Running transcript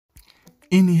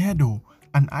Iniedo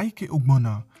and Ike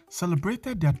Ogbonna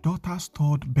celebrated their daughter's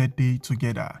third birthday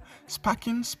together,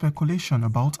 sparking speculation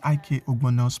about Ike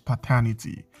Ogbonna's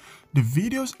paternity. The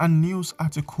videos and news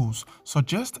articles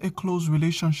suggest a close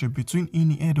relationship between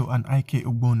Iniedo and Ike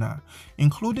Ogbonna,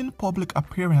 including public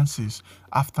appearances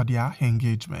after their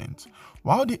engagement.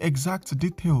 While the exact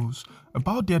details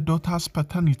about their daughter's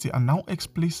paternity are now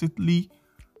explicitly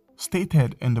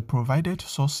stated in the provided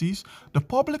sources, the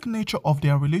public nature of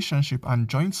their relationship and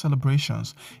joint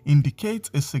celebrations indicates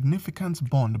a significant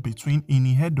bond between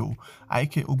Iniedo,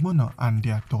 Ike Ogbonna, and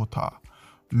their daughter.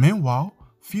 Meanwhile,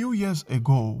 few years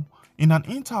ago, in an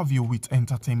interview with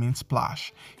Entertainment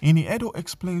Splash, Iniedo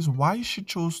explains why she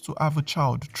chose to have a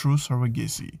child through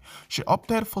surrogacy. She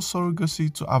opted for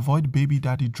surrogacy to avoid baby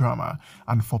daddy drama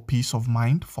and for peace of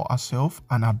mind for herself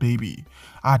and her baby.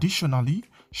 Additionally,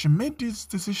 she made this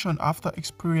decision after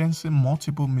experiencing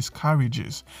multiple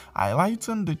miscarriages,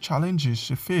 highlighting the challenges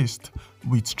she faced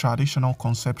with traditional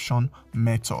conception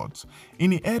methods.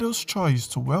 Iniedo's choice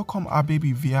to welcome her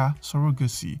baby via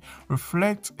surrogacy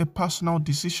reflects a personal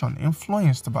decision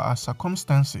influenced by her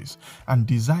circumstances and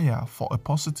desire for a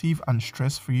positive and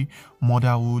stress-free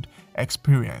motherhood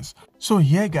experience. So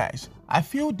yeah guys, I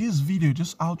feel this video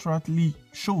just outrightly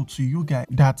showed to you guys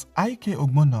that Ike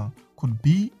Ogbonna could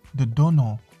be the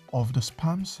donor of the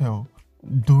sperm cell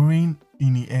during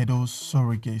Iniedo's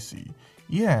surrogacy.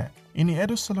 Yeah,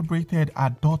 Iniedo celebrated her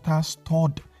daughter's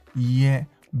third year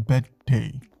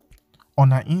birthday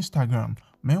on her Instagram.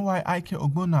 Meanwhile, Ike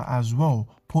Ogbonna as well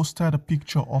posted a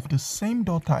picture of the same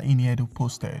daughter Iniedo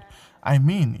posted. I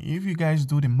mean, if you guys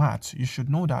do the math, you should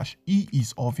know that he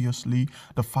is obviously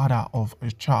the father of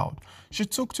a child. She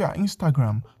took to her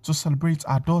Instagram to celebrate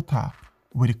her daughter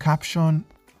with the caption,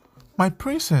 "My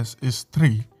princess is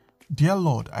 3. Dear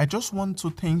Lord, I just want to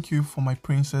thank you for my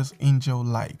princess Angel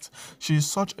Light. She is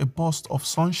such a burst of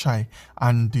sunshine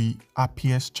and the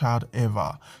happiest child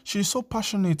ever. She is so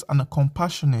passionate and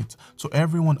compassionate to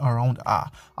everyone around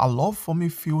her. Her love for me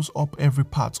fills up every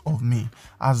part of me.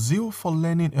 Her zeal for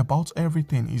learning about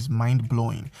everything is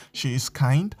mind-blowing. She is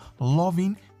kind,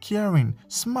 loving, caring,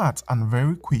 smart, and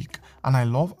very quick, and I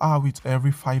love her with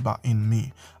every fiber in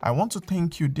me. I want to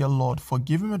thank you, dear Lord, for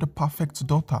giving me the perfect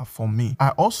daughter for me. I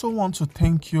also want to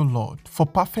thank you, Lord, for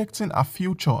perfecting her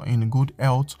future in good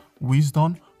health,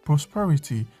 wisdom,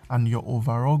 prosperity, and your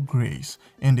overall grace.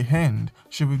 In the end,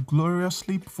 she will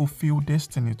gloriously fulfill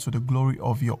destiny to the glory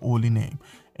of your holy name.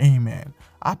 Amen.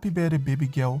 Happy birthday, baby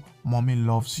girl. Mommy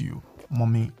loves you.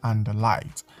 Mommy and the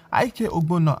Light." Ike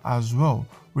Ogbonna as well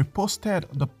reposted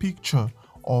the picture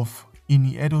of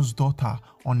Iniedo's daughter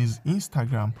on his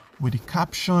Instagram with the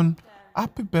caption,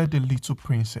 "Happy birthday, little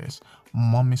princess.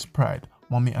 Mommy's pride.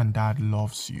 Mommy and dad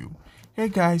loves you." Hey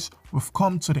guys, we've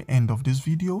come to the end of this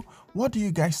video. What do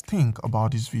you guys think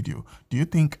about this video? Do you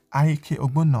think Ike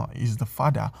Ogbonna is the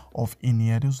father of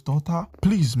Iniedo's daughter?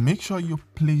 Please make sure you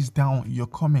place down your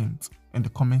comment in the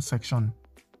comment section.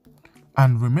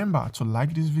 And remember to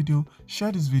like this video,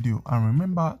 share this video, and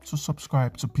remember to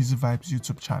subscribe to PZ Vibes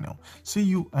YouTube channel. See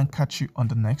you and catch you on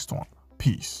the next one.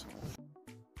 Peace.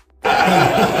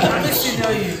 I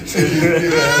senior you.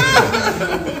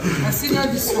 I senior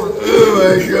this one. Oh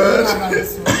my God.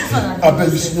 I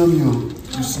bet you senior me.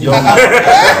 You senior me.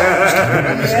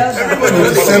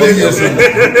 7 years old.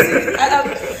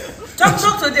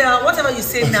 Talk to them. Whatever you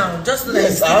say now, just let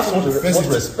Yes, I have so much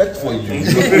respect for you.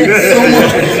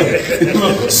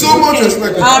 So much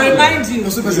respect. I'll remind you.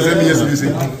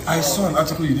 I saw an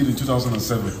article you did in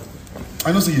 2007.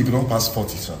 I know say you don't pass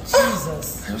 40, sir.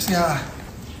 Jesus. I say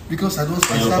because I don't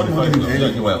start money in the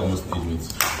end. Almost 8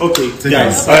 minutes. Okay,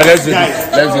 guys. All right, let's do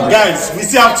guys, we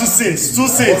still have 2 cents. 2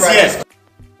 cents, yes.